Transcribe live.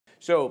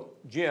So,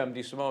 Jim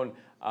DeSimone,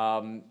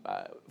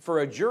 for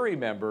a jury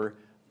member,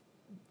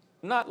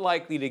 not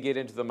likely to get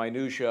into the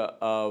minutia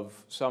of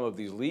some of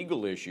these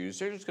legal issues,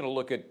 they're just going to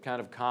look at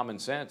kind of common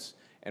sense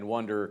and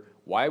wonder,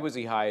 why was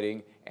he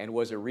hiding, and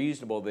was it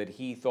reasonable that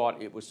he thought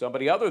it was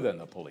somebody other than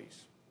the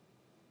police?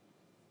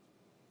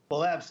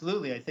 Well,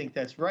 absolutely. I think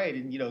that's right.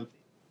 And,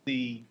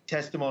 the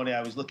testimony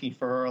I was looking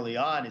for early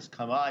on is,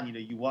 come on,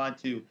 you want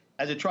to,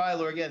 as a trial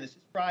lawyer, again, this is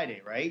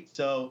Friday, right?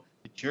 So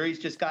the jury's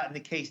just gotten the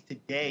case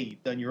today.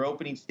 You've done your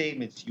opening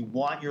statements. You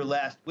want your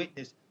last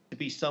witness to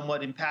be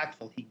somewhat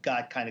impactful. He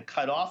got kind of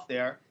cut off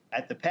there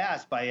at the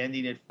pass by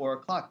ending at 4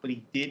 o'clock, but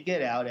he did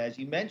get out, as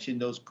you mentioned,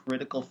 those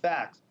critical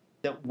facts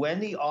that when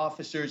the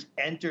officers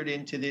entered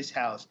into this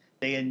house,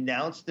 they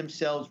announced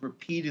themselves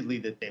repeatedly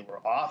that they were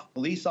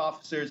police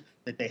officers,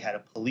 that they had a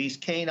police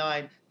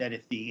canine, that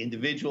if the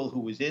individual who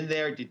was in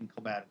there didn't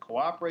come out and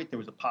cooperate, there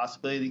was a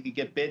possibility they could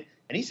get bit.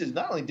 And he says,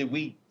 not only did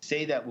we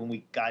say that when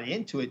we got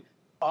into it,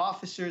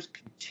 officers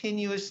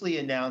continuously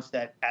announced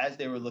that as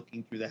they were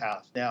looking through the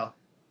house. Now,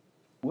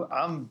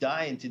 I'm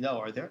dying to know,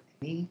 are there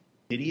any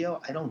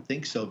video? I don't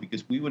think so,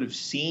 because we would have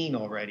seen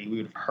already, we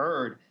would have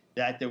heard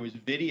that there was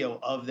video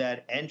of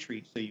that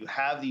entry. So you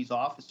have these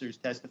officers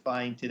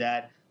testifying to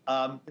that.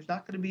 There's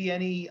not going to be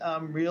any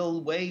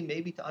real way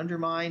maybe to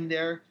undermine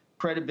their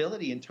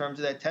credibility in terms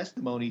of that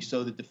testimony.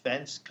 So the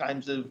defense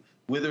kind of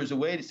withers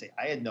away to say,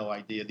 I had no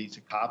idea these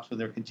are cops, when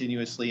they're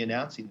continuously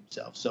announcing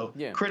themselves. So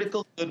Yeah.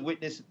 critical, good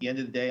witness at the end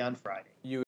of the day on Friday.